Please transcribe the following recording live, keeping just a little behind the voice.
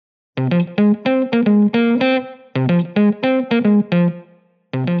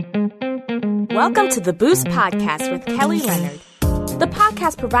Welcome to the Boost Podcast with Kelly Leonard. The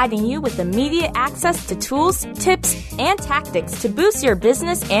podcast providing you with immediate access to tools, tips, and tactics to boost your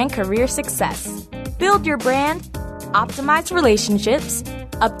business and career success. Build your brand, optimize relationships,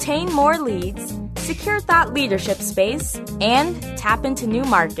 obtain more leads, secure thought leadership space, and tap into new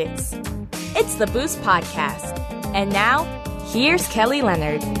markets. It's the Boost Podcast. And now, here's Kelly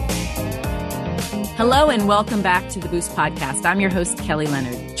Leonard. Hello and welcome back to the Boost Podcast. I'm your host, Kelly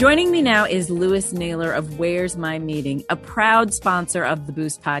Leonard. Joining me now is Naylor of Where's My Meeting, a proud sponsor of the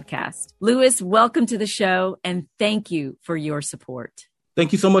Boost Podcast. Lewis, welcome to the show and thank you for your support.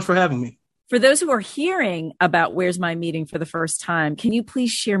 Thank you so much for having me. For those who are hearing about Where's My Meeting for the first time, can you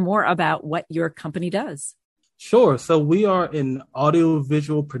please share more about what your company does? Sure. So we are an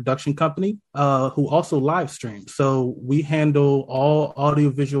audiovisual production company who also live stream. So we handle all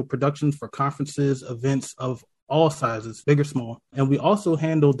audiovisual productions for conferences, events of all sizes, big or small. And we also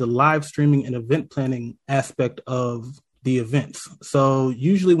handle the live streaming and event planning aspect of the events. So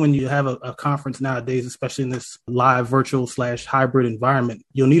usually when you have a conference nowadays, especially in this live virtual / hybrid environment,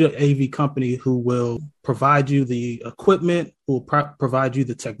 you'll need an AV company who will provide you the equipment, who will provide you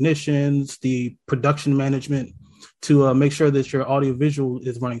the technicians, the production management to make sure that your audiovisual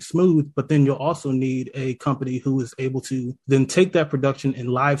is running smooth. But then you'll also need a company who is able to then take that production and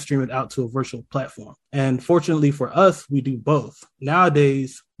live stream it out to a virtual platform. And fortunately for us, we do both.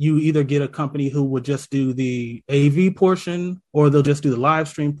 Nowadays, you either get a company who will just do the AV portion, or they'll just do the live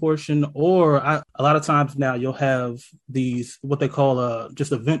stream portion, or a lot of times now you'll have these, what they call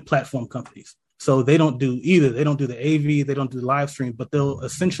just event platform companies. So they don't do either. They don't do the AV, they don't do the live stream, but they'll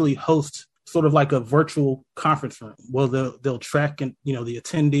essentially host sort of like a virtual conference room. Well, they'll track and the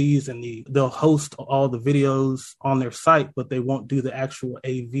attendees and they'll host all the videos on their site, but they won't do the actual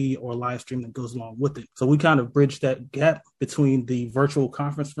AV or live stream that goes along with it. So we kind of bridge that gap between the virtual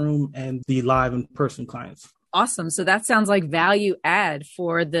conference room and the live in-person clients. Awesome. So that sounds like value add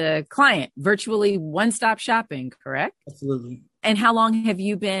for the client, virtually one-stop shopping, correct? Absolutely. And how long have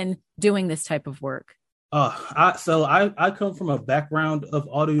you been doing this type of work? I come from a background of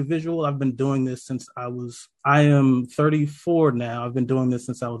audiovisual. I've been doing this since I am 34 now. I've been doing this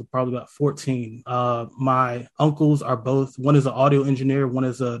since I was probably about 14. My uncles are both, one is an audio engineer, one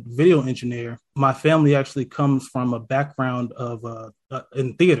is a video engineer. My family actually comes from a background of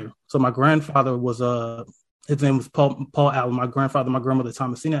in theater. So my grandfather was his name was Paul Allen. My grandfather, my grandmother,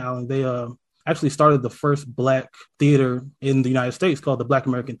 Thomasina Allen, they actually started the first Black theater in the United States called the Black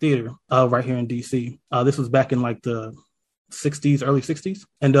American Theater right here in DC. This was back in like the 60s, early 60s.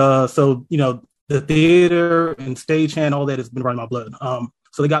 And so, the theater and stagehand, all that has been running my blood.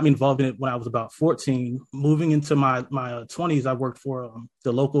 So they got me involved in it when I was about 14. Moving into my 20s, I worked for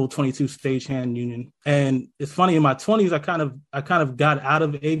the local 22 stagehand union. And it's funny, in my 20s, I kind of got out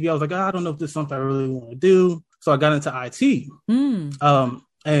of AV. I was like, I don't know if this is something I really want to do. So I got into IT.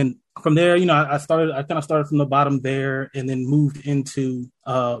 And from there, I kind of started from the bottom there and then moved into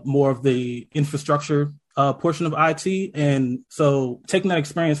more of the infrastructure portion of IT. And so taking that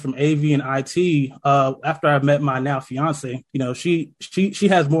experience from AV and IT, after I met my now fiance, she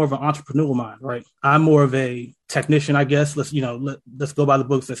has more of an entrepreneurial mind, right? I'm more of a technician, I guess. Let's go by the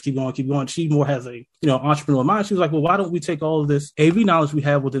books. Let's keep going. She more has a, entrepreneurial mind. She was like, well, why don't we take all of this AV knowledge we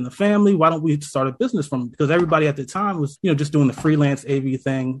have within the family? Why don't we start a business from it? Because everybody at the time was, just doing the freelance AV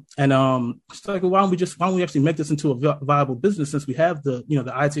thing. And she's like, well, why don't we actually make this into a viable business, since we have the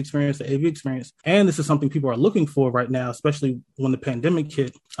IT experience, the AV experience. And this is something people are looking for right now, especially when the pandemic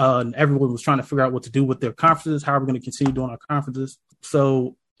hit and everyone was trying to figure out what to do with their conferences. How are we going to continue doing our conferences?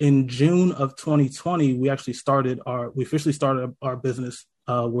 So in June of 2020, we officially started our business,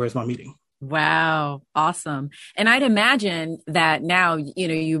 Where's My Meeting? Wow. Awesome. And I'd imagine that now,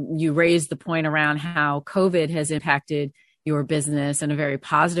 you raised the point around how COVID has impacted your business in a very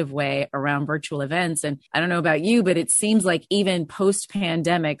positive way around virtual events. And I don't know about you, but it seems like even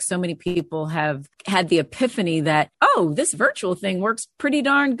post-pandemic, so many people have had the epiphany that, this virtual thing works pretty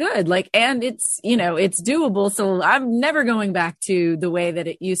darn good. And it's, it's doable. So I'm never going back to the way that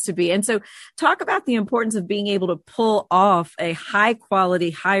it used to be. And so talk about the importance of being able to pull off a high quality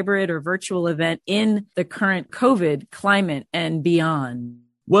hybrid or virtual event in the current COVID climate and beyond.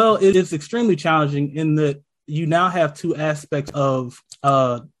 Well, it is extremely challenging in that you now have two aspects of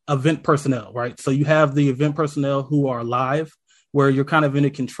event personnel, right? So you have the event personnel who are live, where you're kind of in a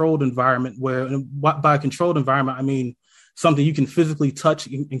controlled environment, where by a controlled environment, I mean something you can physically touch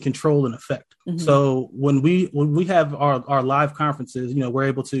and control and affect. Mm-hmm. So when we have our live conferences, we're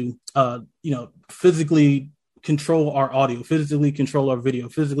able to, physically control our audio, physically control our video,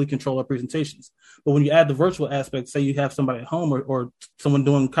 physically control our presentations. But when you add the virtual aspect, say you have somebody at home or someone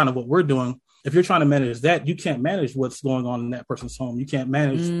doing kind of what we're doing, if you're trying to manage that, you can't manage what's going on in that person's home. You can't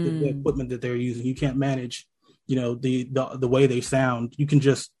manage the equipment that they're using. You can't manage, the way they sound. You can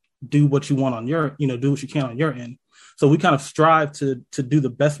just do what you want on your, do what you can on your end. So we kind of strive to do the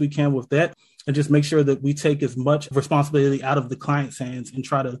best we can with that and just make sure that we take as much responsibility out of the client's hands and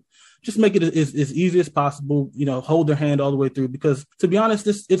try to just make it as easy as possible, hold their hand all the way through, because to be honest,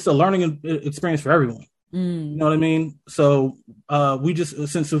 it's a learning experience for everyone. You know what I mean? So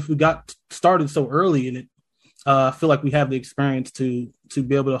since we got started so early in it, I feel like we have the experience to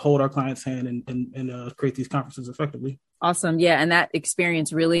be able to hold our client's hand and create these conferences effectively. Awesome. Yeah. And that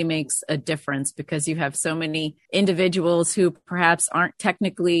experience really makes a difference because you have so many individuals who perhaps aren't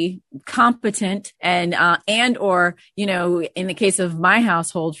technically competent and or, in the case of my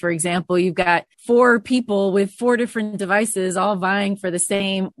household, for example, you've got 4 people with 4 different devices all vying for the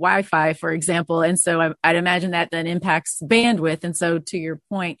same Wi-Fi, for example. And so I'd imagine that then impacts bandwidth. And so to your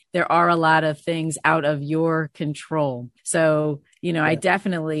point, there are a lot of things out of your control. So I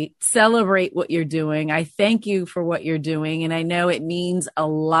definitely celebrate what you're doing. I thank you for what you're doing. And I know it means a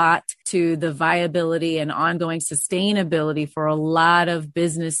lot to the viability and ongoing sustainability for a lot of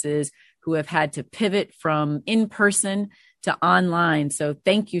businesses who have had to pivot from in-person to online. So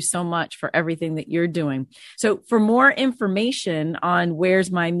thank you so much for everything that you're doing. So for more information on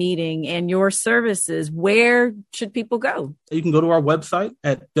Where's My Meeting and your services, where should people go? You can go to our website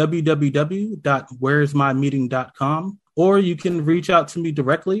at www.where'smymeeting.com. Or you can reach out to me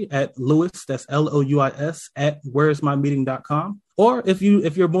directly at Louis, that's Louis, at where'smymeeting.com. Or if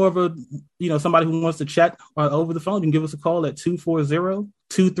you're more of a, somebody who wants to chat over the phone, you can give us a call at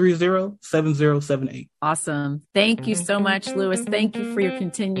 240-230-7078. Awesome. Thank you so much, Louis. Thank you for your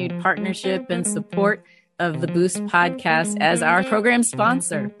continued partnership and support of the Boost podcast as our program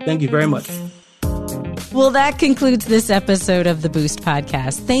sponsor. Thank you very much. Well, that concludes this episode of the Boost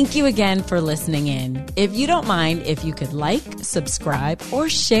podcast. Thank you again for listening in. If you don't mind, if you could like, subscribe, or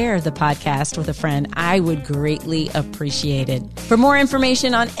share the podcast with a friend, I would greatly appreciate it. For more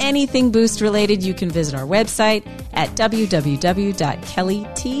information on anything Boost related, you can visit our website at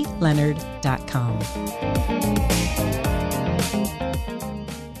www.kellytleonard.com.